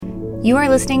You are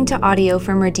listening to audio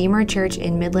from Redeemer Church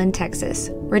in Midland, Texas.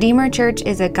 Redeemer Church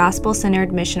is a gospel-centered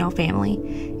missional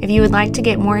family. If you would like to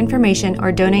get more information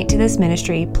or donate to this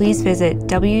ministry, please visit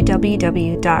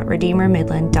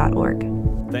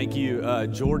www.redeemermidland.org. Thank you,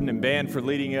 Jordan and band, for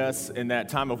leading us in that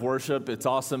time of worship. It's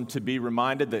awesome to be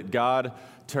reminded that God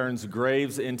turns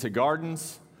graves into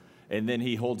gardens, and then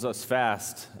He holds us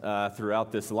fast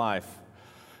throughout this life.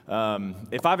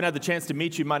 If I haven't had the chance to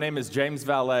meet you, my name is James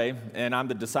Valet, and I'm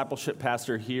the discipleship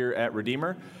pastor here at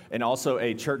Redeemer, and also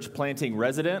a church planting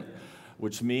resident,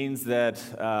 which means that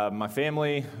my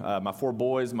family, my 4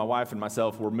 boys, my wife, and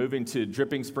myself, we're moving to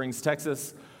Dripping Springs,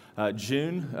 Texas,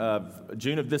 June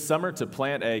of this summer to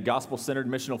plant a gospel-centered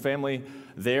missional family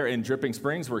there in Dripping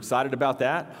Springs. We're excited about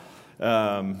that,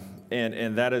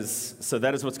 and that is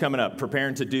what's coming up.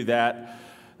 Preparing to do that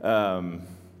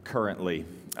currently.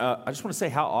 I just want to say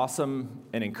how awesome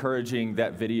and encouraging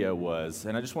that video was,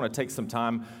 and I just want to take some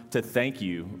time to thank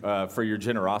you for your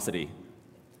generosity.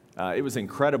 It was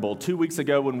incredible. 2 weeks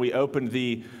ago when we opened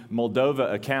the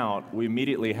Moldova account, we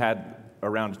immediately had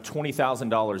around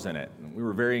 $20,000 in it. We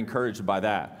were very encouraged by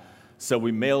that. So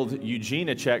we mailed Eugene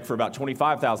a check for about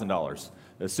 $25,000,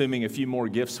 assuming a few more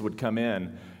gifts would come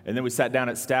in. And then we sat down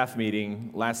at staff meeting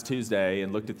last Tuesday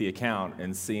and looked at the account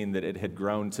and seen that it had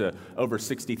grown to over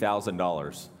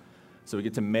 $60,000. So we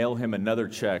get to mail him another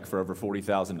check for over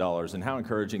 $40,000. And how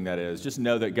encouraging that is. Just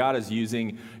know that God is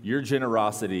using your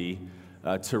generosity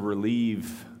to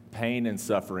relieve pain and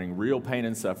suffering, real pain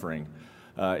and suffering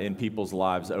in people's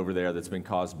lives over there that's been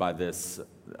caused by this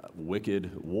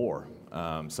wicked war.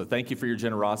 So thank you for your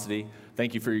generosity.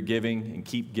 Thank you for your giving, and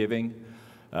keep giving.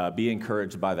 Be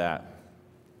encouraged by that.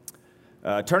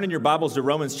 Turn in your Bibles to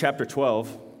Romans chapter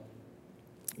 12.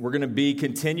 We're going to be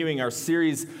continuing our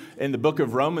series in the book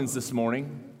of Romans this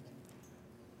morning.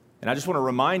 And I just want to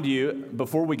remind you,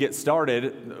 before we get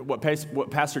started, what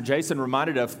Pastor Jason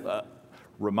reminded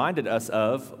us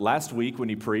of last week when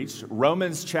he preached.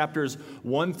 Romans chapters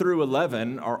 1 through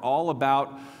 11 are all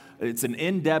about, it's an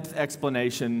in-depth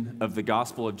explanation of the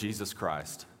gospel of Jesus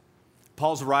Christ.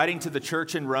 Paul's writing to the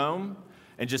church in Rome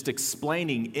and just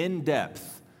explaining in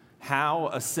depth how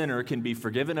a sinner can be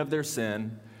forgiven of their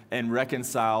sin and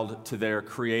reconciled to their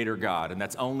Creator God. And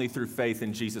that's only through faith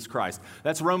in Jesus Christ.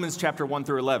 That's Romans chapter 1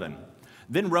 through 11.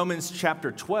 Then Romans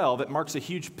chapter 12, it marks a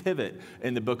huge pivot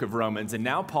in the book of Romans. And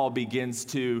now Paul begins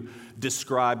to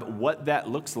describe what that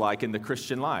looks like in the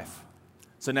Christian life.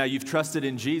 So now you've trusted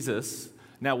in Jesus.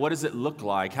 Now what does it look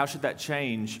like? How should that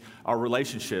change our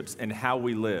relationships and how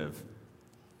we live?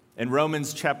 In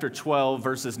Romans chapter 12,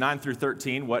 verses 9 through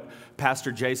 13, what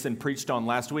Pastor Jason preached on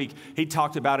last week, he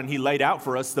talked about and he laid out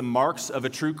for us the marks of a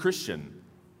true Christian.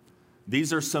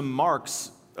 These are some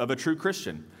marks of a true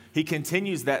Christian. He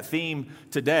continues that theme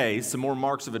today, some more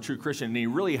marks of a true Christian, and he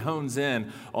really hones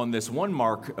in on this one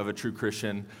mark of a true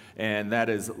Christian, and that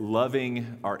is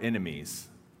loving our enemies.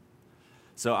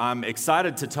 So I'm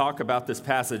excited to talk about this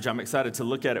passage. I'm excited to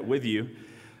look at it with you.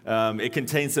 It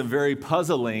contains some very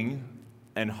puzzling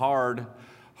and hard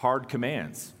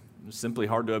commands. It's simply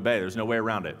hard to obey. There's no way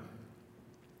around it.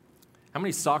 How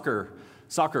many soccer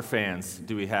fans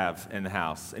do we have in the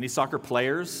house? Any soccer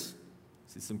players?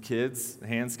 See some kids,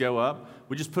 hands go up.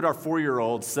 We just put our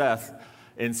 4-year-old Seth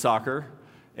in soccer,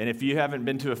 and if you haven't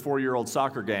been to a 4-year-old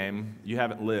soccer game, you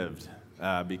haven't lived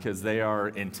because they are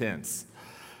intense.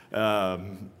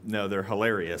 No, they're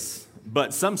hilarious.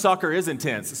 But some soccer is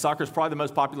intense. Soccer is probably the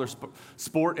most popular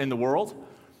sport in the world.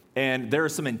 And there are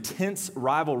some intense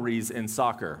rivalries in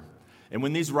soccer. And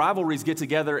when these rivalries get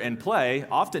together and play,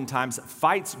 oftentimes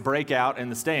fights break out in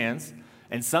the stands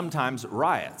and sometimes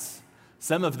riots.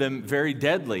 Some of them very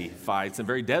deadly fights and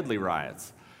very deadly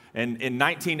riots. And in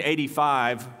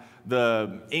 1985,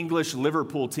 the English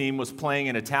Liverpool team was playing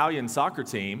an Italian soccer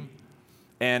team,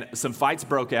 and some fights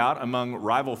broke out among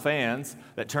rival fans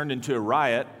that turned into a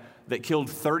riot that killed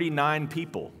 39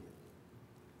 people.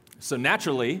 So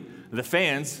naturally, the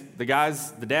fans, the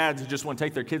guys, the dads who just want to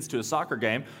take their kids to a soccer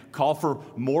game, call for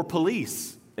more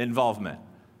police involvement.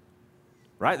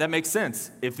 Right? That makes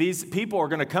sense. If these people are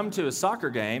going to come to a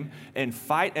soccer game and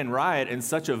fight and riot in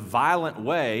such a violent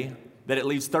way that it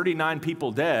leaves 39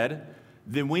 people dead,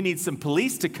 then we need some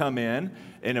police to come in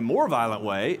a more violent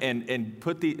way and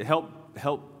help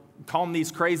calm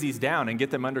these crazies down and get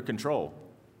them under control.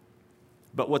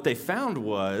 But what they found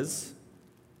was,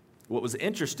 what was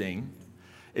interesting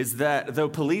is that though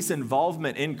police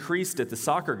involvement increased at the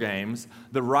soccer games,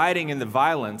 the rioting and the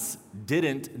violence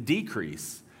didn't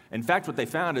decrease. In fact, what they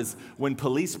found is when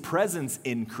police presence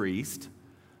increased,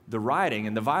 the rioting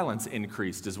and the violence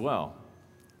increased as well.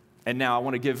 And now I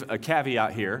want to give a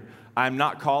caveat here. I'm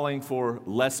not calling for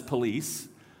less police.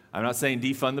 I'm not saying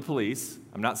defund the police.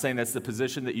 I'm not saying that's the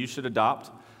position that you should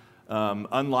adopt.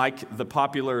 Unlike the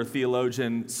popular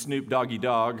theologian Snoop Doggy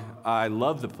Dogg, I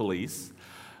love the police.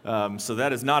 So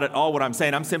that is not at all what I'm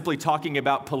saying. I'm simply talking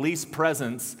about police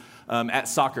presence at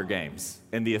soccer games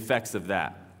and the effects of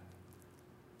that.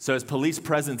 So as police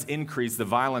presence increased, the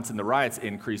violence and the riots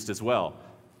increased as well.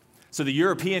 So the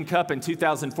European Cup in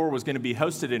 2004 was going to be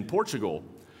hosted in Portugal.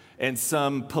 And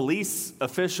some police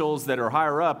officials that are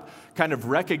higher up kind of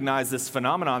recognized this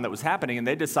phenomenon that was happening, and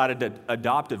they decided to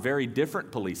adopt a very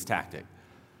different police tactic.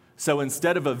 So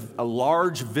instead of a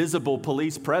large visible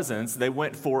police presence, they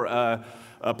went for a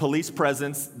police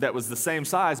presence that was the same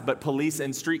size, but police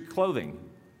in street clothing,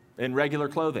 in regular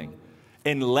clothing,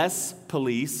 and less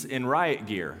police in riot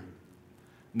gear.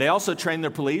 They also trained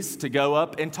their police to go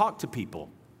up and talk to people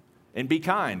and be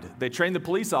kind. They train the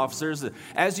police officers,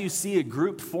 as you see a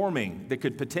group forming that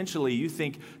could potentially, you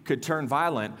think, could turn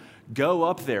violent, go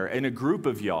up there in a group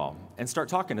of y'all and start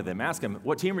talking to them. Ask them,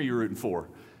 what team are you rooting for?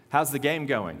 How's the game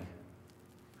going?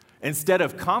 Instead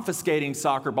of confiscating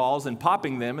soccer balls and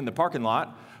popping them in the parking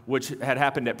lot, which had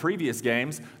happened at previous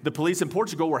games, the police in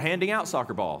Portugal were handing out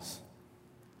soccer balls.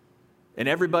 And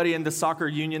everybody in the soccer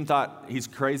union thought, he's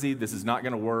crazy, this is not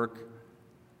going to work.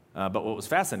 But what was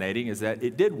fascinating is that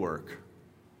it did work.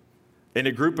 And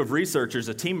a group of researchers,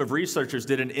 a team of researchers,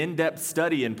 did an in-depth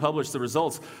study and published the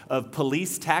results of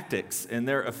police tactics and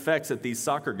their effects at these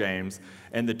soccer games.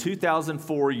 And the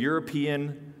 2004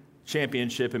 European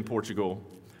Championship in Portugal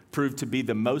proved to be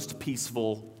the most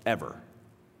peaceful ever.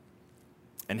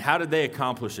 And how did they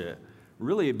accomplish it?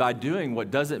 Really by doing what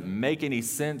doesn't make any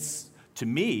sense to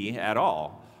me at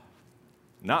all.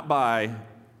 Not by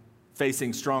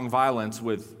facing strong violence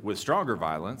with stronger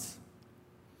violence,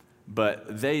 but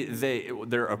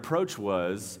their approach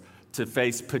was to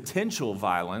face potential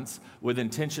violence with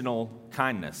intentional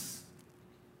kindness.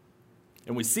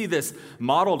 And we see this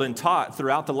modeled and taught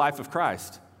throughout the life of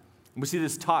Christ. We see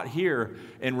this taught here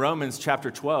in Romans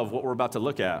chapter 12, what we're about to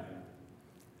look at.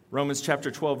 Romans chapter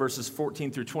 12, verses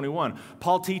 14 through 21.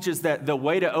 Paul teaches that the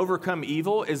way to overcome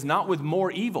evil is not with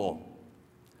more evil.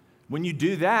 When you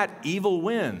do that, evil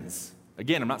wins.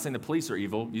 Again, I'm not saying the police are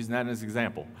evil, using that as an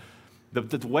example.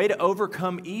 The way to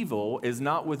overcome evil is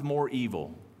not with more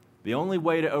evil. The only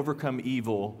way to overcome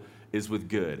evil is with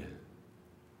good.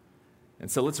 And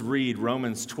so let's read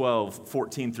Romans 12,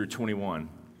 14 through 21.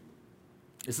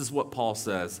 This is what Paul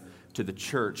says to the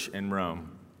church in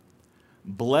Rome.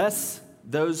 Bless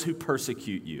those who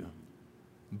persecute you.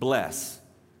 Bless,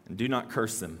 and do not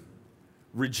curse them.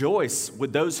 Rejoice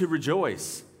with those who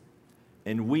rejoice,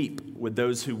 and weep with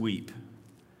those who weep.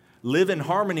 Live in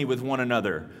harmony with one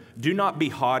another. Do not be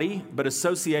haughty, but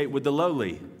associate with the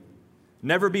lowly.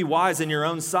 Never be wise in your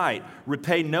own sight.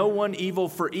 Repay no one evil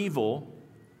for evil,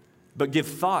 but give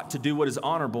thought to do what is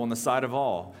honorable in the sight of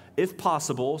all. If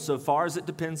possible, so far as it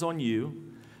depends on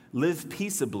you, live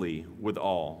peaceably with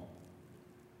all.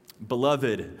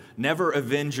 Beloved, never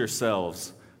avenge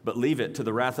yourselves, but leave it to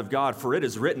the wrath of God. For it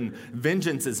is written,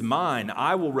 vengeance is mine,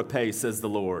 I will repay, says the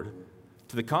Lord.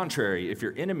 To the contrary, if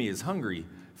your enemy is hungry,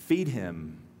 feed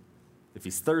him. If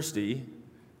he's thirsty,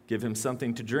 give him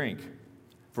something to drink.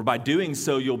 For by doing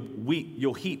so,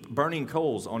 you'll heap burning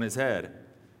coals on his head.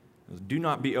 Do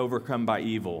not be overcome by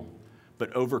evil,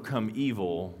 but overcome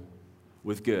evil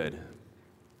with good.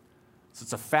 So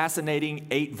it's a fascinating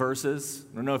 8 verses.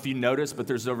 I don't know if you noticed, but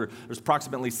there's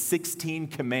approximately 16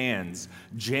 commands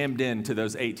jammed into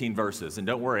those 18 verses. And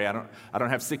don't worry, I don't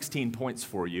have 16 points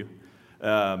for you.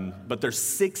 But there's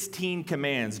 16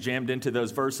 commands jammed into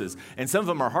those verses. And some of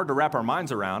them are hard to wrap our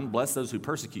minds around. Bless those who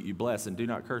persecute you, bless, and do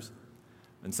not curse.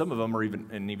 And some of them are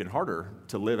even harder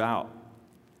to live out.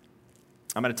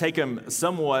 I'm going to take them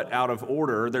somewhat out of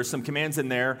order. There's some commands in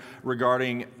there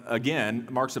regarding, again,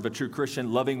 marks of a true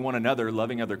Christian, loving one another,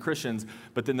 loving other Christians.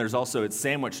 But then there's also, it's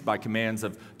sandwiched by commands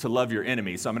of to love your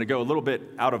enemy. So I'm going to go a little bit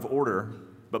out of order.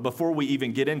 But before we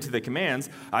even get into the commands,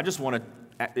 I just want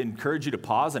to encourage you to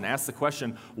pause and ask the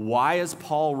question, why is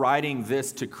Paul writing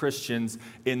this to Christians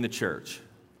in the church?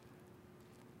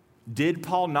 Did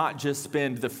Paul not just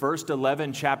spend the first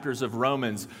 11 chapters of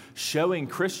Romans showing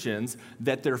Christians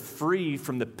that they're free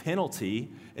from the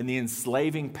penalty and the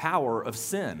enslaving power of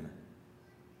sin?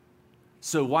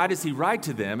 So why does he write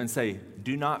to them and say,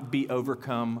 do not be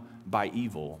overcome by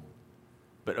evil,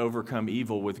 but overcome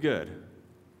evil with good?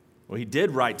 Well, he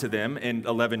did write to them in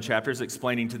 11 chapters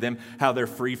explaining to them how they're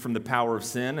free from the power of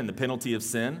sin and the penalty of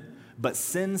sin, but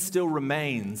sin still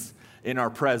remains in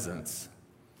our presence.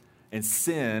 And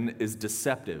sin is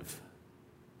deceptive.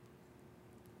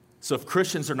 So if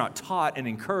Christians are not taught and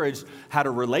encouraged how to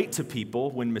relate to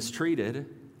people when mistreated,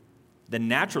 then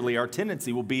naturally our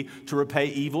tendency will be to repay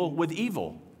evil with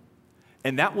evil.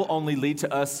 And that will only lead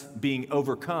to us being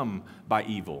overcome by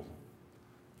evil.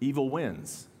 Evil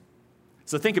wins.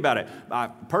 So think about it.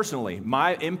 Personally,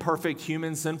 my imperfect,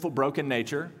 human, sinful, broken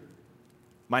nature,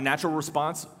 my natural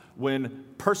response when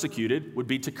persecuted would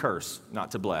be to curse,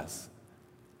 not to bless.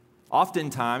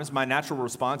 Oftentimes, my natural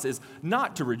response is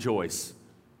not to rejoice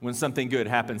when something good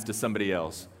happens to somebody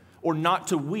else, or not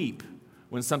to weep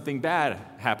when something bad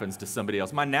happens to somebody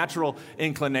else. My natural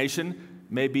inclination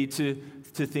may be to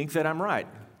think that I'm right,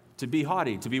 to be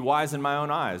haughty, to be wise in my own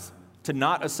eyes, to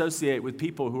not associate with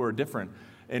people who are different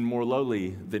and more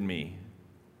lowly than me.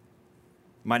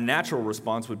 My natural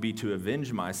response would be to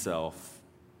avenge myself,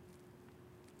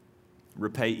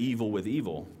 repay evil with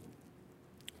evil.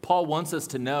 Paul wants us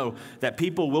to know that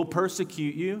people will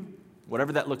persecute you,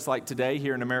 whatever that looks like today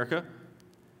here in America.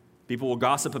 People will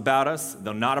gossip about us.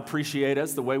 They'll not appreciate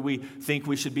us the way we think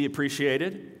we should be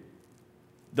appreciated.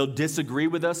 They'll disagree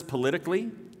with us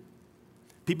politically.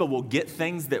 People will get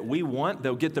things that we want.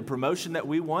 They'll get the promotion that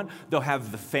we want. They'll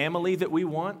have the family that we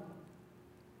want.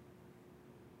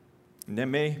 And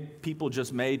then people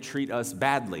just may treat us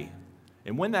badly.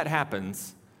 And when that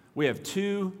happens, we have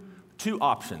two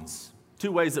options,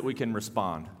 two ways that we can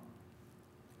respond.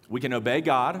 We can obey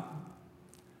God,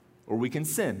 or we can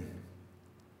sin.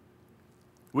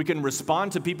 We can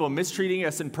respond to people mistreating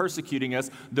us and persecuting us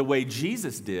the way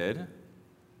Jesus did,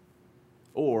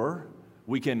 or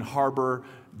we can harbor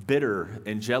bitter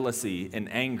and jealousy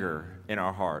and anger in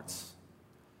our hearts.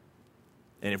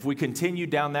 And if we continue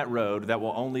down that road, that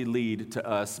will only lead to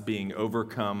us being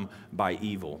overcome by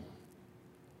evil.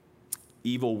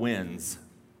 Evil wins.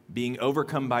 Being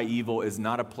overcome by evil is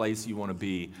not a place you want to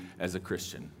be as a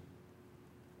Christian.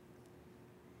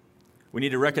 We need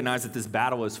to recognize that this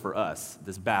battle is for us.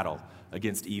 This battle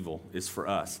against evil is for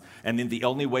us. And then the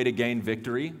only way to gain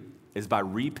victory is by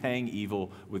repaying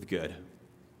evil with good.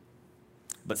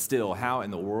 But still, how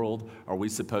in the world are we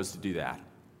supposed to do that?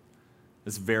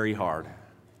 It's very hard.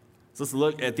 So let's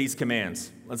look at these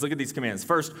commands.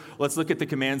 First, let's look at the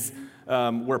commands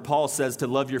where Paul says to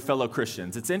love your fellow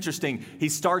Christians. It's interesting. He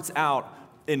starts out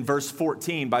in verse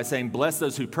 14 by saying, bless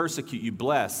those who persecute you,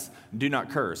 bless, do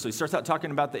not curse. So he starts out talking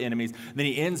about the enemies, then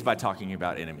he ends by talking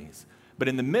about enemies. But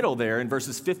in the middle there, in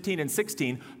verses 15 and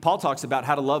 16, Paul talks about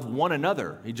how to love one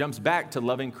another. He jumps back to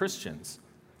loving Christians.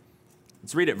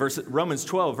 Let's read it. Romans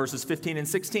 12, verses 15 and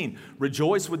 16.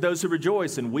 Rejoice with those who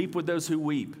rejoice and weep with those who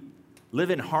weep. Live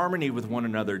in harmony with one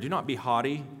another. Do not be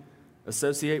haughty.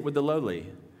 Associate with the lowly.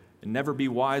 And never be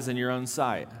wise in your own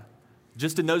sight.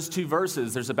 Just in those two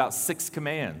verses, there's about 6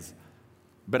 commands.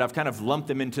 But I've kind of lumped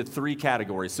them into 3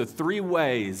 categories. So 3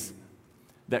 ways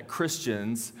that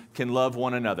Christians can love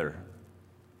one another.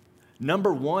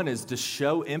 Number 1 is to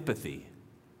show empathy.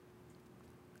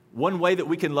 One way that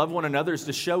we can love one another is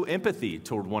to show empathy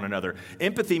toward one another.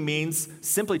 Empathy means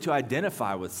simply to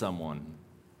identify with someone.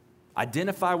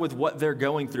 Identify with what they're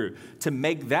going through, to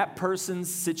make that person's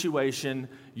situation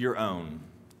your own,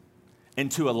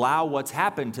 and to allow what's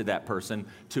happened to that person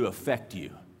to affect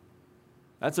you.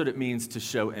 That's what it means to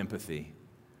show empathy.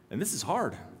 And this is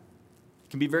hard. It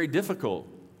can be very difficult.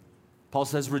 Paul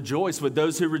says, rejoice with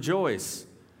those who rejoice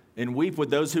and weep with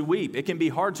those who weep. It can be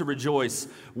hard to rejoice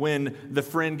when the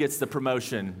friend gets the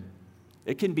promotion.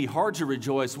 It can be hard to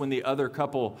rejoice when the other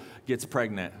couple gets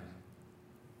pregnant.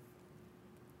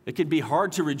 It can be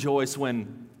hard to rejoice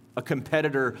when a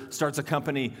competitor starts a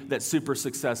company that's super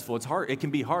successful. It's hard. It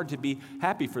can be hard to be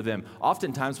happy for them.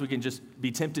 Oftentimes we can just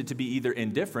be tempted to be either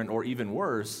indifferent or even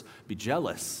worse, be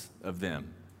jealous of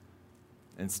them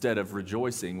instead of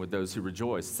rejoicing with those who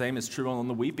rejoice. Same is true on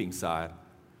the weeping side.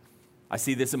 I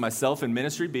see this in myself in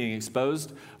ministry, being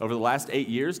exposed over the last 8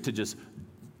 years to just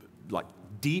like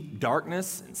deep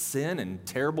darkness and sin and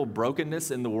terrible brokenness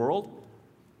in the world.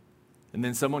 And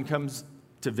then someone comes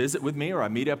to visit with me, or I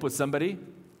meet up with somebody,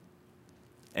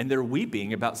 and they're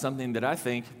weeping about something that I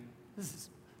think,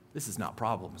 this is not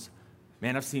problems.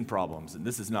 Man, I've seen problems, and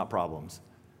this is not problems.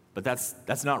 But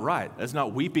that's not right. That's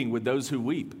not weeping with those who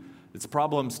weep. It's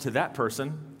problems to that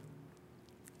person.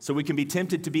 So we can be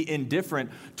tempted to be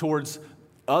indifferent towards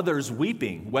others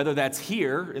weeping, whether that's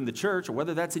here in the church or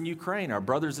whether that's in Ukraine, our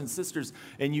brothers and sisters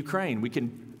in Ukraine. We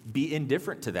can be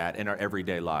indifferent to that in our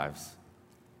everyday lives.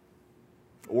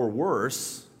 Or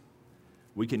worse,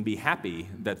 we can be happy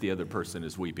that the other person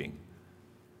is weeping,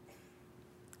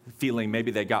 feeling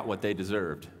maybe they got what they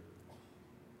deserved.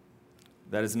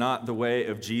 That is not the way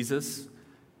of Jesus.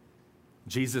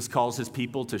 Jesus calls his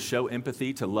people to show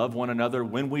empathy, to love one another.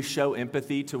 When we show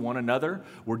empathy to one another,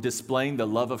 we're displaying the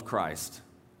love of Christ,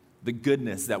 the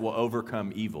goodness that will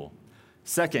overcome evil.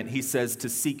 Second, he says to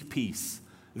seek peace.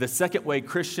 The second way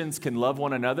Christians can love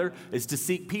one another is to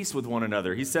seek peace with one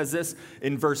another. He says this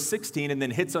in verse 16 and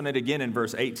then hits on it again in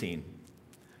verse 18.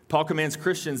 Paul commands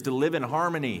Christians to live in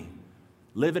harmony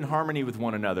with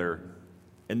one another.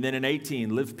 And then in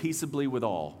 18, live peaceably with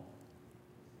all.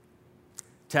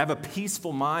 To have a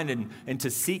peaceful mind and to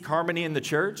seek harmony in the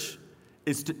church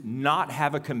is to not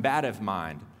have a combative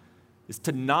mind, is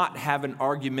to not have an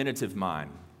argumentative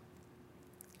mind.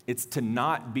 It's to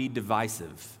not be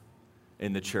divisive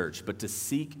in the church, but to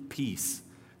seek peace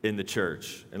in the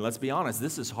church. And let's be honest,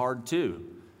 this is hard too.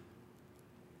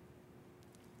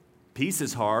 Peace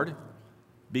is hard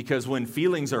because when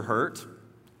feelings are hurt,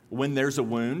 when there's a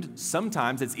wound,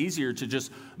 sometimes it's easier to just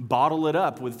bottle it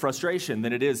up with frustration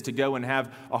than it is to go and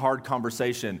have a hard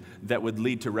conversation that would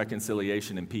lead to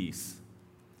reconciliation and peace.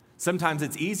 Sometimes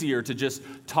it's easier to just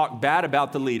talk bad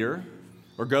about the leader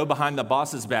or go behind the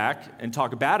boss's back and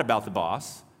talk bad about the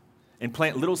boss and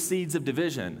plant little seeds of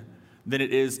division than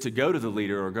it is to go to the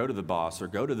leader or go to the boss or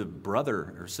go to the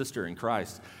brother or sister in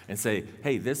Christ and say,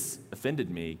 hey, this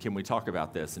offended me. Can we talk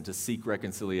about this? And to seek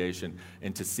reconciliation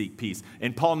and to seek peace.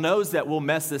 And Paul knows that we'll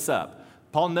mess this up.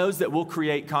 Paul knows that we'll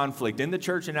create conflict in the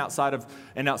church and outside of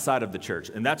the church.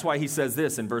 And that's why he says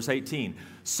this in verse 18.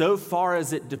 So far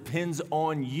as it depends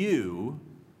on you,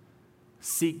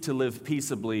 seek to live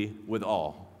peaceably with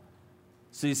all.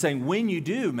 So he's saying when you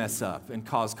do mess up and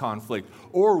cause conflict,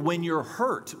 or when you're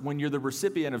hurt, when you're the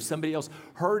recipient of somebody else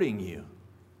hurting you,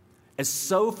 as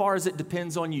so far as it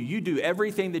depends on you, you do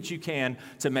everything that you can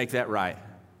to make that right.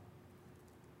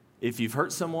 If you've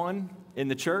hurt someone in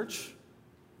the church,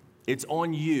 it's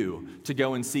on you to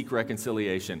go and seek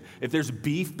reconciliation. If there's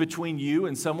beef between you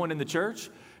and someone in the church,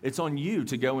 it's on you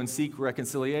to go and seek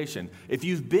reconciliation. If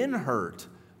you've been hurt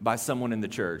by someone in the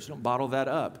church, don't bottle that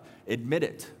up. Admit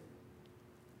it.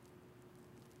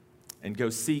 And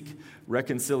go seek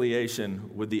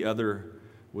reconciliation with the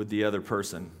other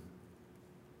person.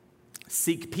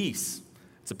 Seek peace.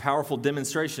 It's a powerful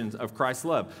demonstration of Christ's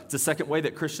love. It's the second way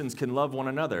that Christians can love one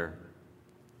another.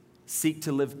 Seek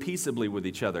to live peaceably with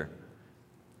each other,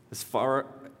 as far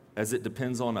as it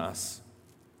depends on us.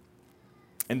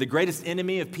 And the greatest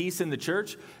enemy of peace in the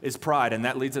church is pride, and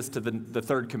that leads us to the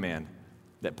third command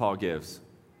that Paul gives,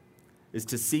 is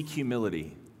to seek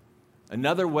humility.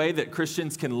 Another way that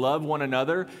Christians can love one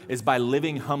another is by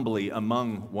living humbly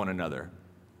among one another.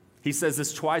 He says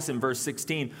this twice in verse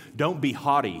 16, don't be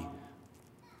haughty.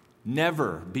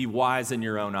 Never be wise in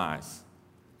your own eyes.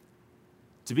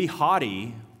 To be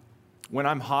haughty, when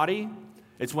I'm haughty,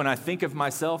 it's when I think of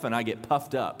myself and I get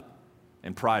puffed up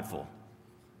and prideful.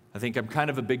 I think I'm kind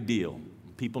of a big deal.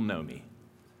 People know me.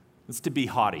 It's to be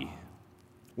haughty.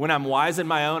 When I'm wise in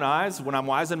my own eyes, when I'm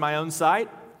wise in my own sight,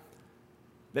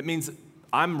 that means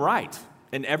I'm right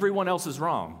and everyone else is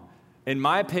wrong. And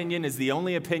my opinion is the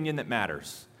only opinion that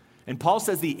matters. And Paul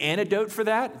says the antidote for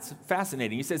that, it's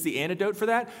fascinating. He says the antidote for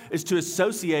that is to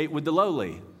associate with the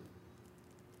lowly.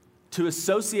 To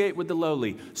associate with the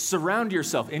lowly. Surround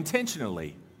yourself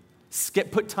intentionally.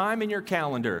 Put time in your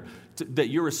calendar that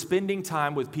you're spending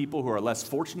time with people who are less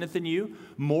fortunate than you,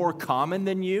 more common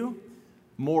than you,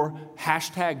 more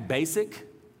 #basic.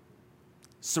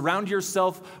 Surround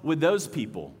yourself with those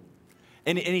people.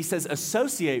 And he says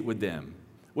associate with them,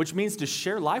 which means to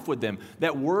share life with them.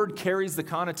 That word carries the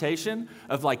connotation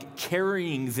of like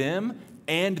carrying them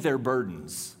and their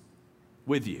burdens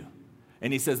with you.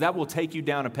 And he says that will take you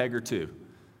down a peg or two.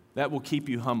 That will keep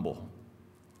you humble.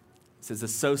 He says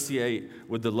associate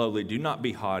with the lowly. Do not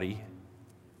be haughty.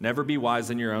 Never be wise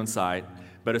in your own sight,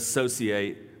 but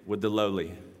associate with the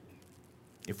lowly.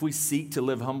 If we seek to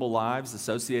live humble lives,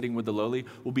 associating with the lowly,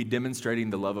 we'll be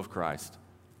demonstrating the love of Christ.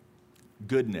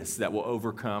 Goodness that will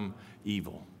overcome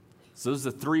evil. So those are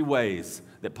the three ways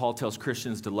that Paul tells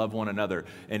Christians to love one another.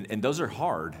 And those are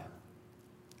hard.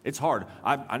 It's hard.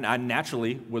 I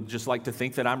naturally would just like to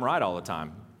think that I'm right all the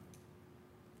time.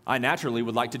 I naturally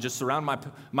would like to just surround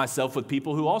myself with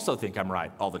people who also think I'm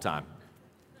right all the time.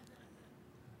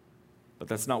 But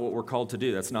that's not what we're called to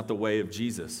do. That's not the way of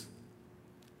Jesus.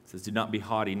 It says, do not be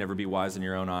haughty, never be wise in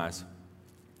your own eyes.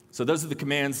 So those are the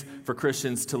commands for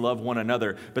Christians to love one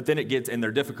another. But then it gets, and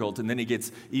they're difficult, and then it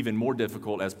gets even more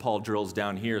difficult as Paul drills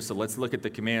down here. So let's look at the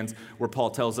commands where Paul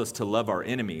tells us to love our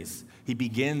enemies. He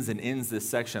begins and ends this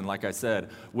section, like I said,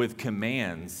 with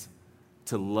commands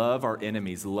to love our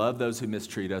enemies, love those who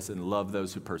mistreat us, and love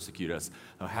those who persecute us.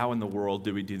 Now, how in the world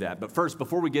do we do that? But first,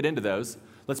 before we get into those,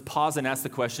 let's pause and ask the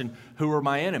question, who are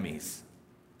my enemies?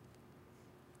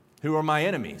 Who are my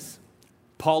enemies?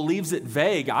 Paul leaves it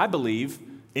vague, I believe,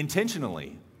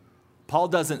 intentionally. Paul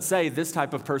doesn't say this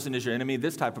type of person is your enemy,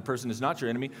 this type of person is not your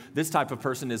enemy, this type of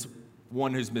person is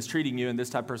one who's mistreating you, and this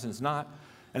type of person is not.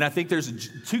 And I think there's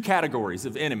two categories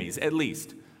of enemies, at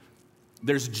least.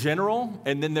 There's general,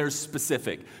 and then there's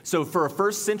specific. So for a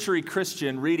first century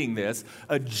Christian reading this,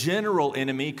 a general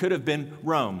enemy could have been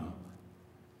Rome.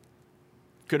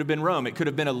 Could have been Rome. It could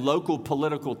have been a local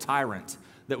political tyrant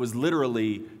that was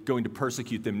literally going to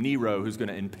persecute them. Nero, who's going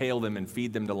to impale them and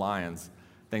feed them to lions,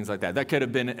 things like that. That could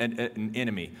have been an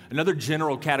enemy. Another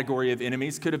general category of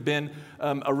enemies could have been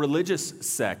a religious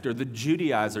sect, or the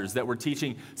Judaizers that were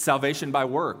teaching salvation by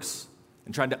works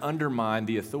and trying to undermine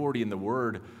the authority and the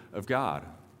word of God.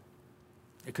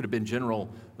 It could have been general.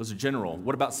 Those are general.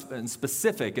 What about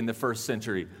specific in the first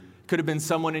century? Could have been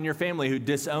someone in your family who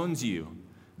disowns you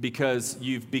because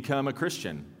you've become a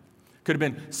Christian. Could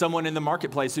have been someone in the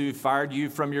marketplace who fired you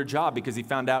from your job because he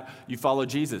found out you follow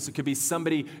Jesus. It could be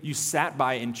somebody you sat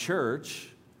by in church,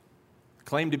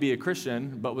 claimed to be a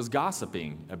Christian, but was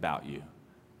gossiping about you.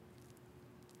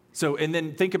 So, and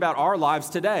then think about our lives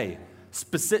today.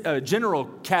 General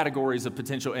categories of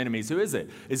potential enemies. Who is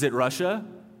it? Is it Russia?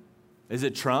 Is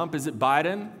it Trump? Is it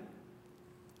Biden?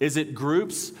 Is it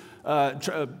groups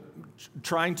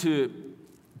trying to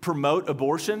promote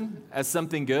abortion as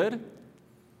something good?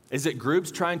 Is it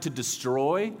groups trying to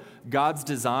destroy God's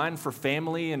design for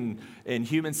family and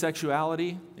human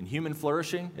sexuality and human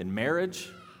flourishing and marriage?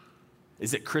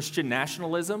 Is it Christian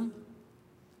nationalism?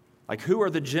 Like, who are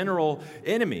the general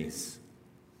enemies?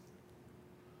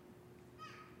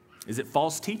 Is it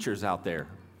false teachers out there?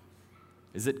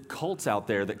 Is it cults out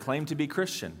there that claim to be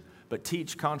Christian but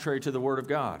teach contrary to the Word of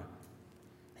God?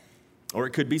 Or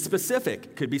it could be specific.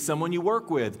 It could be someone you work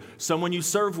with, someone you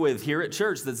serve with here at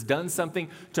church that's done something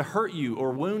to hurt you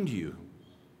or wound you.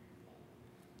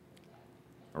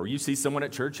 Or you see someone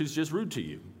at church who's just rude to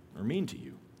you or mean to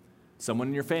you. Someone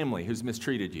in your family who's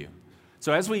mistreated you.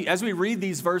 So as we read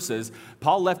these verses,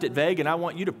 Paul left it vague, and I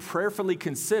want you to prayerfully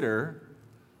consider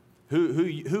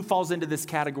who falls into this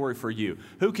category for you.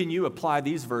 Who can you apply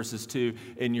these verses to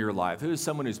in your life? Who is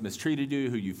someone who's mistreated you,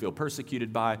 who you feel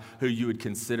persecuted by, who you would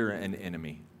consider an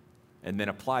enemy? And then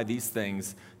apply these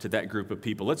things to that group of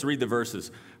people. Let's read the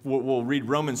verses. We'll read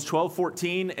Romans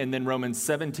 12:14 and then Romans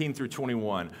 17 through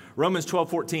 21. Romans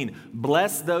 12:14,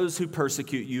 bless those who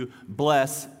persecute you.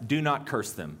 Bless, do not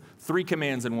curse them. 3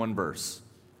 commands in one verse.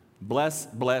 Bless,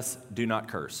 bless, do not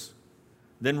curse.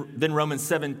 Then Romans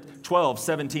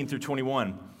 12:17 through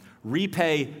 21.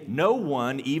 Repay no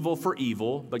one evil for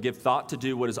evil, but give thought to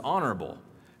do what is honorable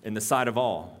in the sight of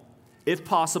all. If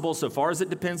possible, so far as it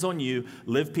depends on you,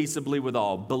 live peaceably with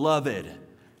all. Beloved,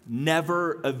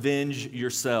 never avenge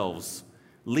yourselves.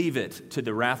 Leave it to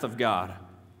the wrath of God.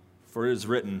 For it is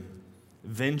written,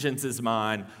 vengeance is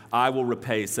mine, I will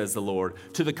repay, says the Lord.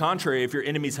 To the contrary, if your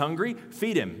enemy's hungry,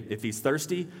 feed him. If he's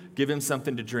thirsty, give him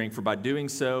something to drink, for by doing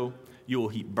so, you will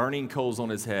heap burning coals on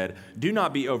his head. Do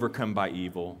not be overcome by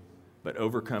evil, but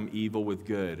overcome evil with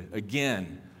good.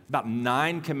 Again, about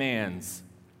 9 commands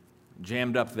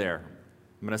jammed up there.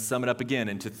 I'm going to sum it up again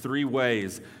into 3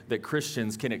 ways that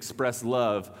Christians can express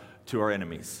love to our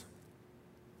enemies.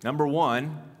 Number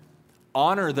 1,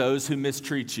 honor those who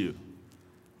mistreat you.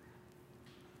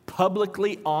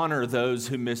 Publicly honor those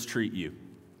who mistreat you.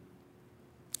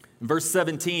 In verse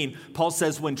 17, Paul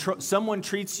says, when someone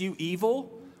treats you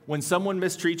evil, when someone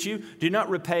mistreats you, do not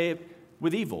repay it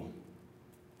with evil.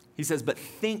 He says, but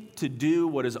think to do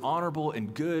what is honorable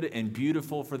and good and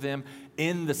beautiful for them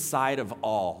in the sight of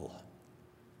all.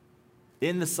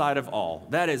 In the sight of all.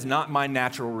 That is not my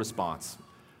natural response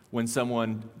when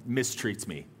someone mistreats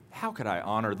me. How could I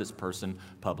honor this person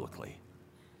publicly?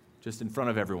 Just in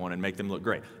front of everyone and make them look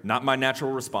great. Not my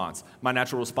natural response. My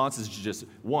natural response is to just,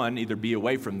 1, either be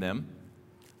away from them,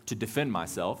 to defend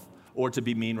myself, or to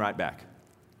be mean right back.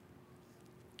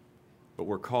 But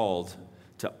we're called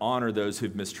to honor those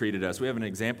who've mistreated us. We have an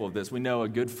example of this. We know a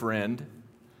good friend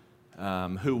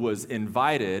who was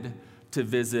invited to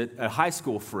visit a high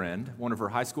school friend, one of her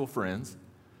high school friends.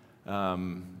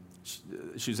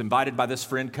 She was invited by this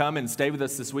friend, come and stay with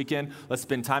us this weekend. Let's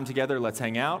spend time together. Let's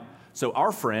hang out. So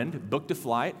our friend booked a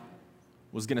flight,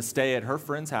 was going to stay at her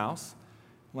friend's house.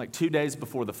 Like 2 days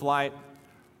before the flight,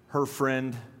 her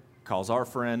friend calls our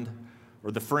friend,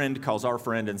 or the friend calls our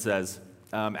friend and says,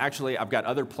 actually, I've got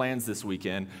other plans this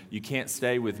weekend. You can't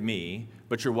stay with me,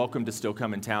 but you're welcome to still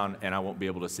come in town, and I won't be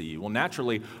able to see you. Well,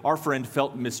 naturally, our friend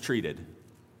felt mistreated.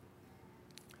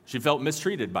 She felt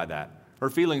mistreated by that. Her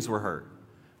feelings were hurt.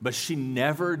 But she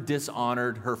never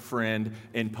dishonored her friend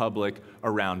in public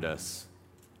around us.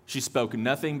 She spoke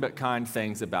nothing but kind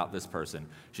things about this person.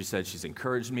 She said she's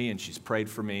encouraged me and she's prayed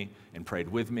for me and prayed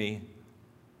with me.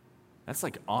 That's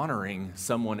like honoring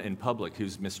someone in public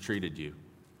who's mistreated you.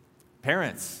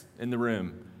 Parents in the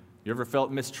room, you ever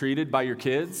felt mistreated by your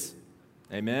kids?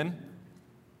 Amen?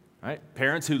 Right?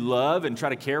 Parents who love and try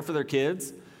to care for their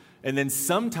kids. And then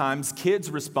sometimes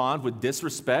kids respond with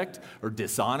disrespect or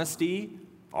dishonesty,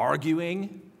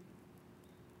 arguing.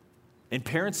 And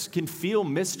parents can feel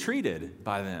mistreated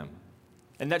by them.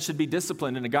 And that should be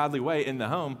disciplined in a godly way in the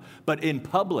home. But in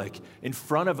public, in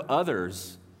front of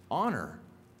others, honor.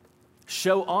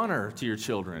 Show honor to your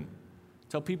children.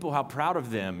 Tell people how proud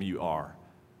of them you are.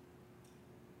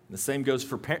 The same goes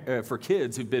for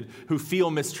kids who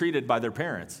feel mistreated by their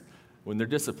parents. When they're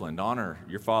disciplined, honor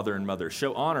your father and mother.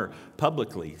 Show honor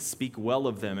publicly. Speak well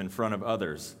of them in front of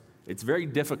others. It's very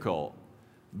difficult,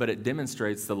 but it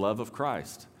demonstrates the love of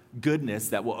Christ. Goodness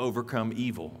that will overcome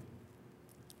evil.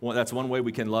 Well, that's one way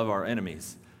we can love our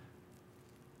enemies,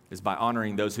 is by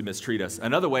honoring those who mistreat us.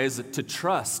 Another way is to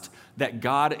trust that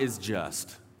God is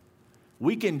just.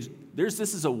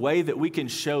 This is a way that we can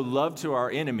show love to our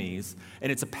enemies,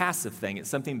 and it's a passive thing. It's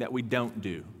something that we don't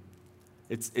do.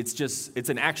 It's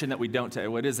an action that we don't take.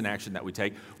 Well, it is an action that we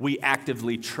take. We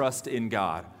actively trust in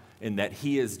God and that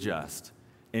He is just,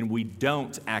 and we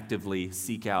don't actively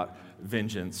seek out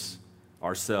vengeance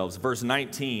ourselves. Verse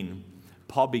 19,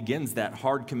 Paul begins that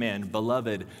hard command,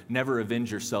 beloved, never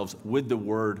avenge yourselves, with the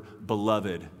word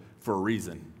beloved for a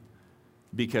reason.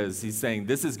 Because he's saying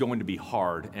this is going to be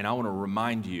hard, and I want to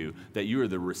remind you that you are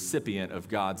the recipient of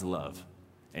God's love,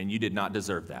 and you did not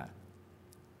deserve that.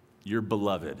 You're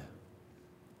beloved.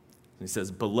 He says,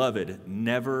 beloved,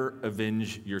 never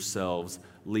avenge yourselves,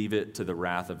 leave it to the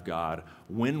wrath of God.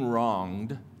 When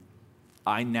wronged,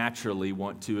 I naturally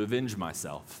want to avenge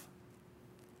myself.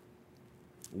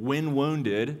 When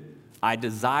wounded, I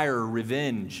desire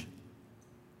revenge.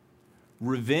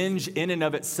 Revenge in and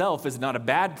of itself is not a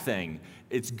bad thing.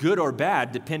 It's good or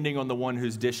bad depending on the one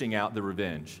who's dishing out the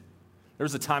revenge. There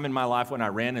was a time in my life when I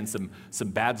ran in some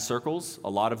bad circles. A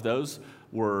lot of those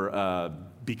were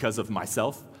because of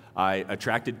myself. I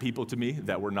attracted people to me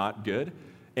that were not good.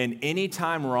 And any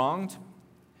time wronged,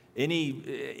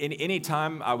 any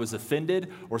time I was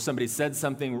offended or somebody said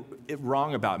something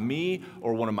wrong about me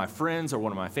or one of my friends or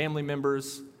one of my family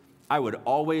members, I would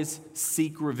always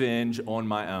seek revenge on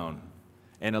my own.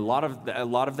 And a lot of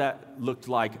that looked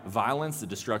like violence, the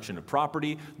destruction of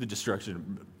property, the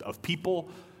destruction of people,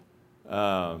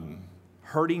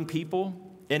 hurting people,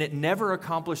 and it never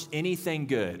accomplished anything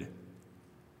good.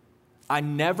 I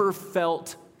never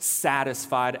felt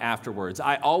satisfied afterwards.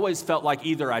 I always felt like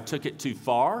either I took it too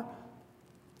far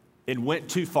and went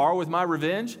too far with my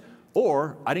revenge,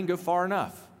 or I didn't go far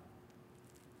enough.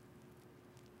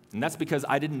 And that's because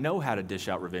I didn't know how to dish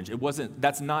out revenge.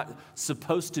 That's not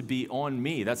supposed to be on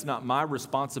me. That's not my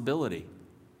responsibility.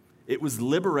 It was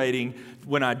liberating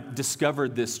when I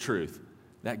discovered this truth,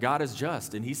 that God is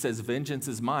just, and He says, vengeance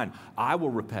is mine. I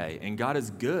will repay, and God is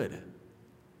good.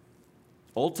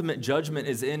 Ultimate judgment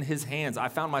is in His hands. I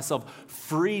found myself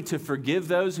free to forgive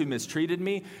those who mistreated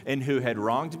me and who had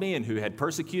wronged me and who had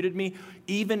persecuted me,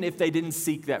 even if they didn't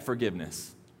seek that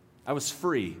forgiveness. I was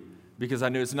free because I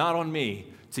knew it's not on me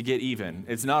to get even.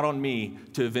 It's not on me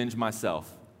to avenge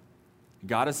myself.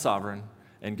 God is sovereign,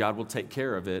 and God will take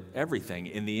care of everything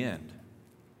in the end.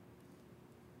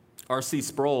 R.C.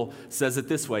 Sproul says it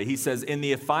this way. He says, in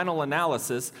the final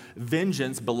analysis,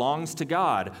 vengeance belongs to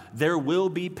God. There will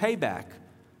be payback.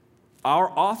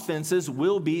 Our offenses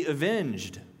will be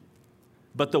avenged.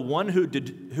 But the one who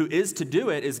is to do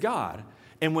it is God.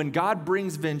 And when God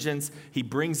brings vengeance, He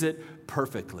brings it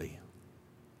perfectly.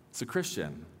 So,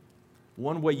 Christian,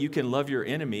 one way you can love your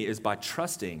enemy is by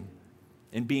trusting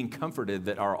and being comforted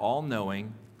that our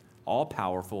all-knowing,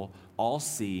 all-powerful,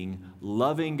 all-seeing,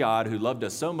 loving God who loved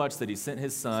us so much that He sent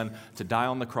His Son to die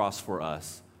on the cross for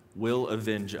us will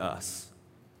avenge us.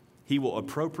 He will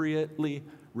appropriately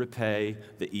repay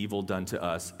the evil done to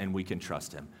us, and we can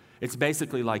trust Him. It's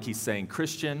basically like He's saying,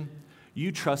 Christian,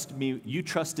 you trusted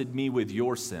me with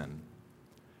your sin.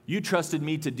 You trusted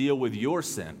me to deal with your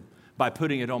sin by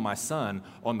putting it on my Son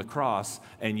on the cross,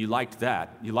 and you liked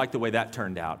that. You liked the way that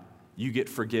turned out. You get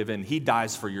forgiven. He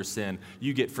dies for your sin.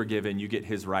 You get forgiven. You get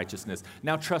His righteousness.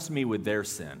 Now trust me with their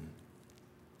sin.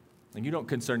 And you don't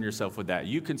concern yourself with that.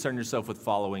 You concern yourself with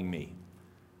following me.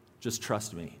 Just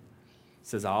trust me. He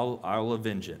says, I'll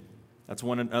avenge it. That's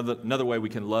another way we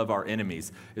can love our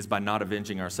enemies is by not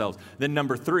avenging ourselves. Then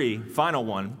number 3, final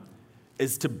one,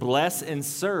 is to bless and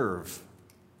serve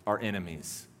our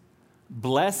enemies.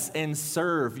 Bless and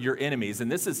serve your enemies. And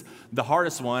this is the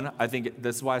hardest one. I think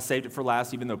this is why I saved it for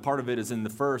last, even though part of it is in the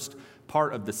first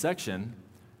part of the section,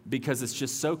 because it's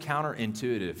just so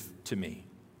counterintuitive to me.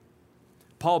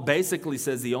 Paul basically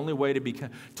says the only way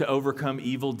to overcome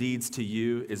evil deeds to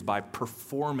you is by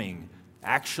performing,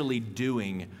 actually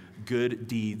doing good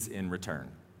deeds in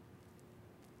return.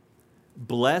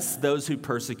 Bless those who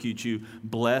persecute you.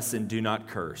 Bless and do not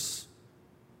curse.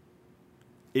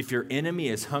 If your enemy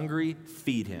is hungry,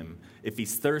 feed him. If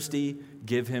he's thirsty,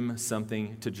 give him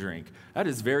something to drink. That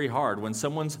is very hard. When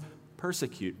someone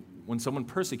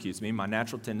persecutes me, my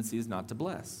natural tendency is not to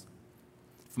bless.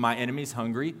 If my enemy is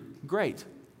hungry, great.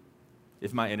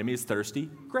 If my enemy is thirsty,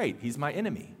 great. He's my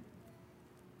enemy.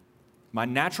 My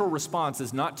natural response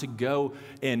is not to go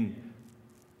and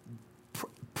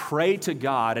pray to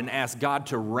God and ask God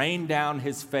to rain down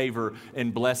his favor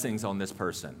and blessings on this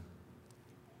person.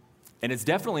 And it's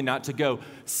definitely not to go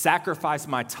sacrifice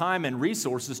my time and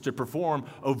resources to perform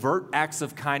overt acts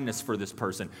of kindness for this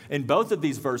person. In both of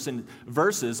these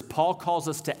verses, Paul calls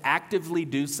us to actively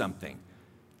do something.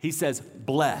 He says,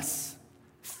 bless,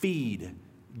 feed,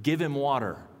 give him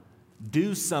water,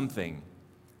 do something.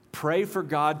 Pray for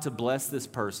God to bless this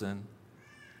person,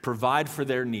 provide for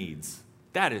their needs.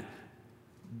 That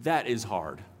is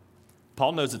hard.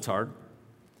 Paul knows it's hard,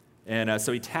 and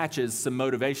so he attaches some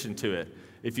motivation to it.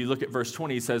 If you look at verse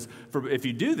 20, he says, "For if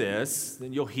you do this,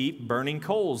 then you'll heap burning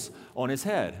coals on his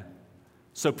head."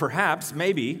 So perhaps,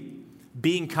 maybe,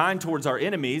 being kind towards our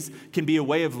enemies can be a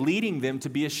way of leading them to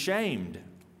be ashamed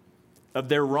of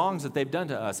their wrongs that they've done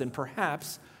to us, and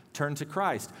perhaps turn to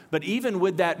Christ. But even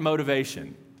with that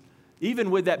motivation, even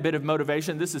with that bit of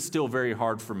motivation, this is still very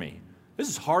hard for me. This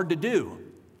is hard to do.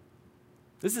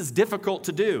 This is difficult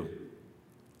to do.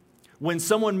 When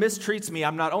someone mistreats me,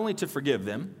 I'm not only to forgive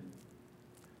them,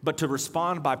 but to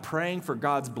respond by praying for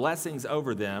God's blessings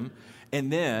over them,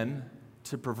 and then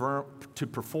to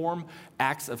perform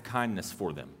acts of kindness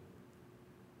for them.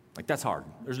 Like, that's hard.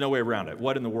 There's no way around it.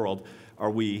 What in the world are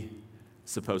we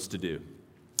supposed to do?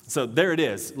 So there it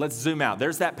is. Let's zoom out.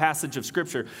 There's that passage of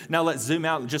Scripture. Now let's zoom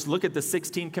out and just look at the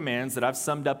 16 commands that I've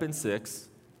summed up in 6.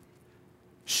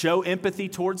 Show empathy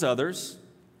towards others.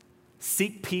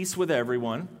 Seek peace with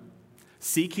everyone.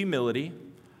 Seek humility.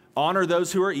 Honor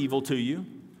those who are evil to you.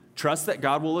 Trust that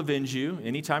God will avenge you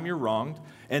anytime you're wronged,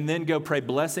 and then go pray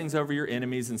blessings over your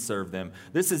enemies and serve them.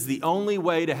 This is the only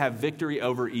way to have victory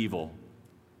over evil.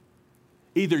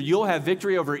 Either you'll have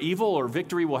victory over evil, or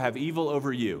victory will have evil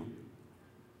over you.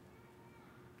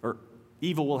 Or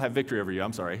evil will have victory over you.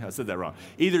 I'm sorry, I said that wrong.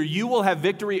 Either you will have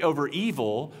victory over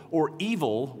evil, or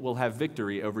evil will have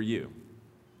victory over you.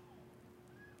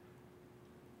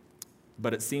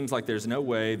 But it seems like there's no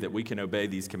way that we can obey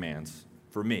these commands.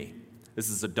 For me, this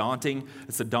is a daunting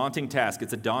task.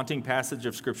 It's a daunting passage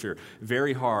of Scripture,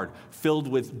 very hard, filled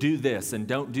with do this and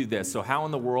don't do this. So how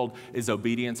in the world is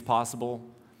obedience possible?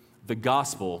 The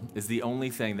gospel is the only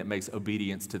thing that makes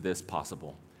obedience to this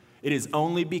possible. It is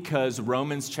only because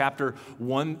Romans chapter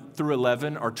 1 through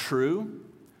 11 are true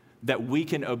that we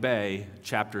can obey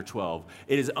chapter 12.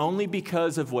 It is only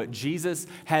because of what Jesus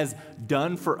has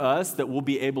done for us that we'll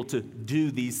be able to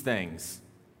do these things.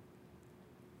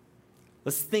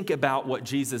 Let's think about what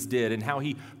Jesus did and how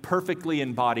he perfectly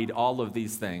embodied all of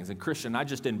these things. And Christian, I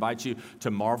just invite you to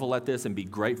marvel at this and be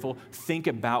grateful. Think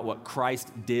about what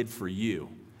Christ did for you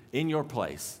in your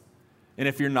place. And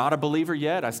if you're not a believer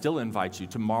yet, I still invite you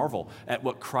to marvel at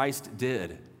what Christ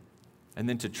did and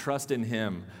then to trust in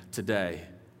him today.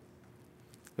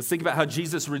 Let's think about how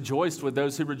Jesus rejoiced with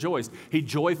those who rejoiced. He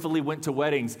joyfully went to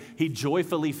weddings. He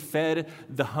joyfully fed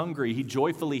the hungry. He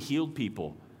joyfully healed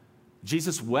people.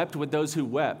 Jesus wept with those who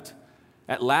wept.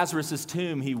 At Lazarus'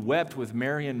 tomb, he wept with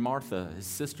Mary and Martha, his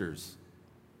sisters.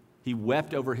 He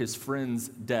wept over his friend's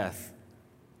death.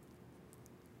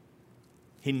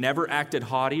 He never acted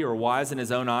haughty or wise in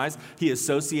his own eyes. He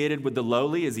associated with the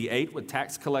lowly as he ate with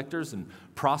tax collectors and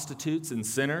prostitutes and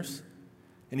sinners.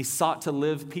 And he sought to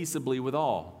live peaceably with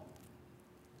all.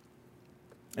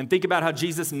 And think about how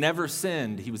Jesus never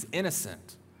sinned. He was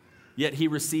innocent. Yet he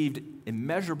received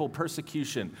immeasurable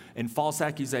persecution and false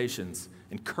accusations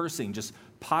and cursing just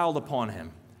piled upon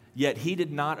him. Yet he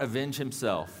did not avenge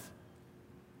himself.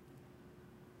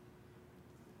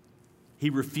 He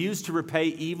refused to repay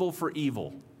evil for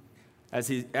evil. As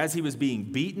he was being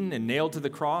beaten and nailed to the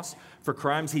cross for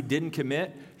crimes he didn't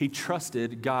commit, he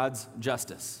trusted God's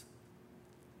justice.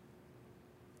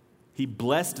 He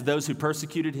blessed those who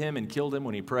persecuted him and killed him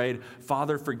when he prayed,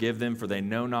 "Father, forgive them, for they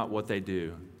know not what they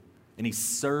do." And he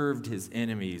served his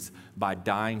enemies by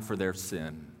dying for their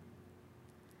sin.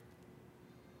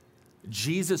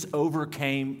 Jesus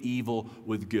overcame evil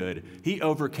with good. He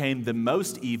overcame the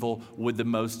most evil with the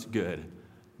most good.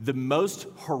 The most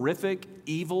horrific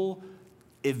evil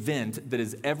event that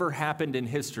has ever happened in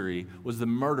history was the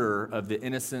murder of the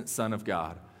innocent Son of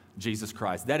God, Jesus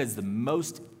Christ. That is the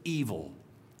most evil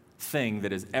thing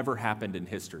that has ever happened in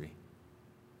history.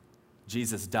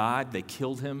 Jesus died, they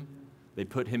killed him, they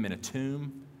put him in a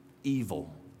tomb,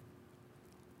 evil.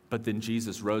 But then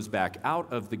Jesus rose back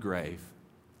out of the grave,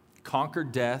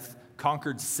 conquered death,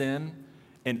 conquered sin,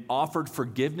 and offered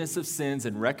forgiveness of sins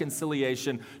and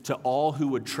reconciliation to all who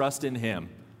would trust in him,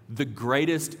 the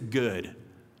greatest good.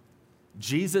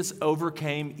 Jesus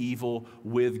overcame evil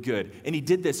with good, and he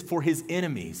did this for his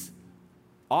enemies,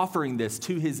 offering this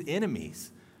to his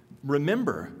enemies.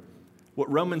 Remember what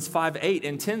Romans 5:8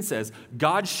 and 10 says.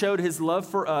 God showed his love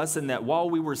for us in that while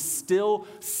we were still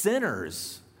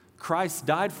sinners, Christ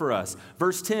died for us.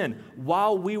 Verse 10,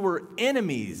 while we were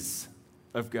enemies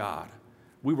of God,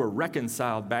 we were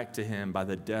reconciled back to him by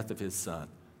the death of his Son.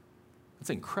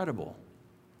 That's incredible.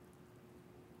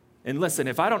 And listen,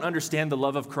 if I don't understand the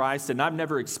love of Christ and I've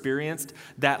never experienced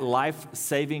that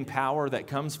life-saving power that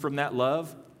comes from that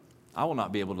love, I will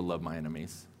not be able to love my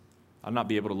enemies. I'll not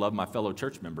be able to love my fellow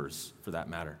church members, for that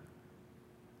matter.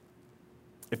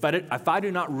 If I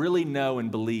do not really know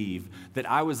and believe that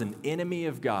I was an enemy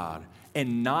of God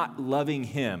and not loving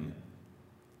him,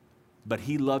 but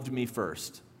he loved me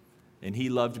first, and he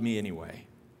loved me anyway,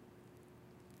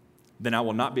 then I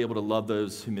will not be able to love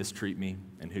those who mistreat me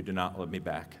and who do not love me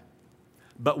back.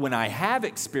 But when I have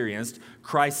experienced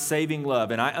Christ's saving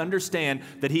love and I understand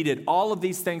that he did all of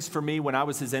these things for me when I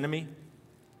was his enemy,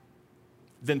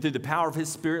 then through the power of his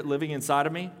Spirit living inside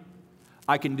of me,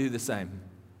 I can do the same.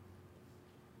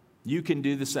 You can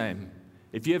do the same.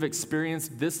 If you have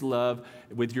experienced this love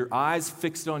with your eyes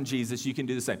fixed on Jesus, you can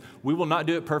do the same. We will not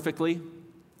do it perfectly.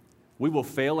 We will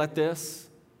fail at this.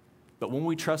 But when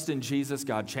we trust in Jesus,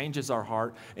 God changes our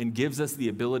heart and gives us the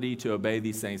ability to obey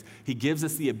these things. He gives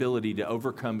us the ability to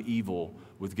overcome evil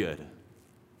with good.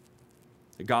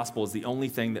 The gospel is the only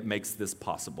thing that makes this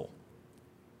possible.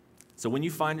 So when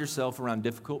you find yourself around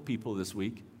difficult people this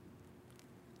week,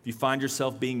 if you find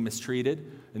yourself being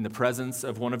mistreated in the presence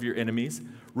of one of your enemies,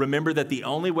 remember that the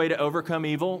only way to overcome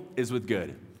evil is with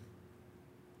good.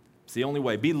 It's the only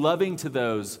way. Be loving to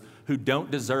those who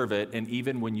don't deserve it, and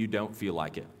even when you don't feel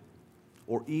like it.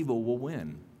 Or evil will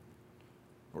win.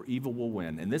 Or evil will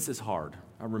win. And this is hard.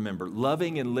 I remember,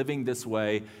 loving and living this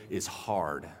way is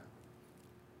hard.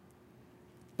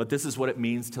 But this is what it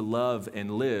means to love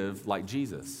and live like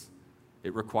Jesus.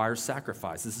 It requires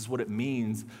sacrifice. This is what it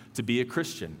means to be a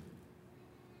Christian.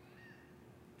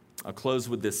 I'll close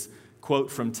with this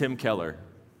quote from Tim Keller.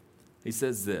 He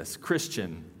says this,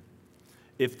 Christian,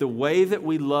 if the way that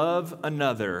we love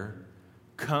another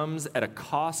comes at a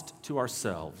cost to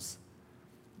ourselves,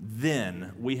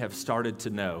 then we have started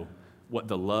to know what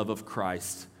the love of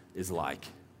Christ is like.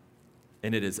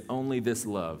 And it is only this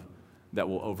love that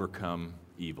will overcome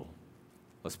evil.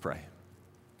 Let's pray.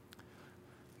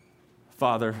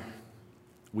 Father,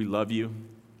 we love you.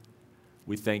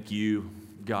 We thank you,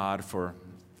 God, for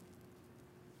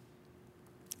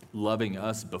loving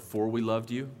us before we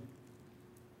loved you.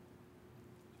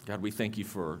 God, we thank you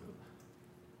for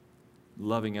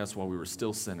loving us while we were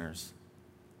still sinners,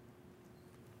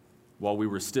 while we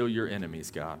were still your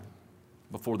enemies, God,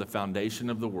 before the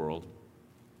foundation of the world.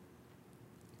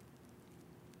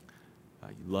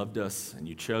 You loved us and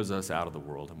you chose us out of the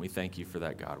world, and we thank you for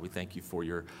that, God. We thank you for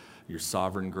your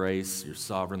sovereign grace, your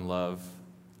sovereign love.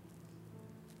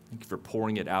 Thank you for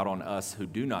pouring it out on us who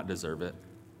do not deserve it.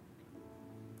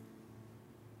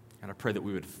 And I pray that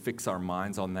we would fix our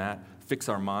minds on that, fix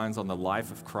our minds on the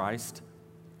life of Christ,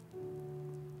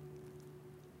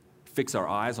 fix our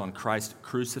eyes on Christ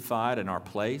crucified in our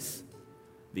place,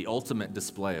 the ultimate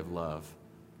display of love.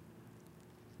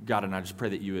 God, and I just pray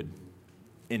that you would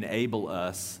enable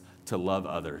us to love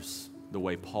others the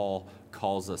way Paul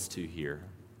calls us to here.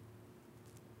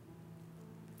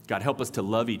 God, help us to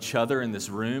love each other in this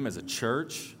room as a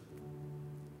church.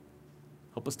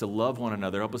 Help us to love one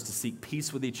another. Help us to seek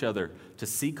peace with each other, to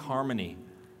seek harmony,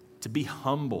 to be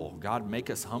humble. God, make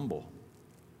us humble.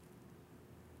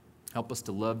 Help us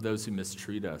to love those who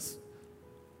mistreat us,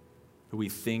 who we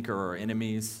think are our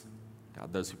enemies.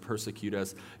 God, those who persecute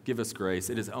us, give us grace.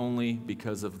 It is only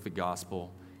because of the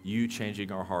gospel, you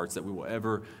changing our hearts, that we will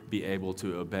ever be able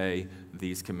to obey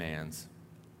these commands.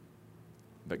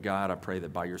 But God, I pray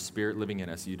that by your Spirit living in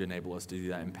us, you'd enable us to do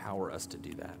that, empower us to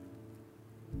do that.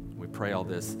 We pray all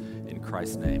this in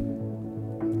Christ's name.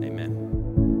 Amen.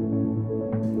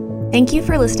 Thank you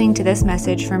for listening to this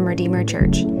message from Redeemer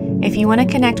Church. If you want to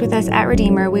connect with us at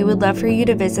Redeemer, we would love for you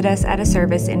to visit us at a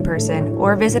service in person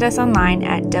or visit us online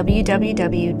at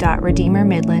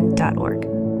www.redeemermidland.org.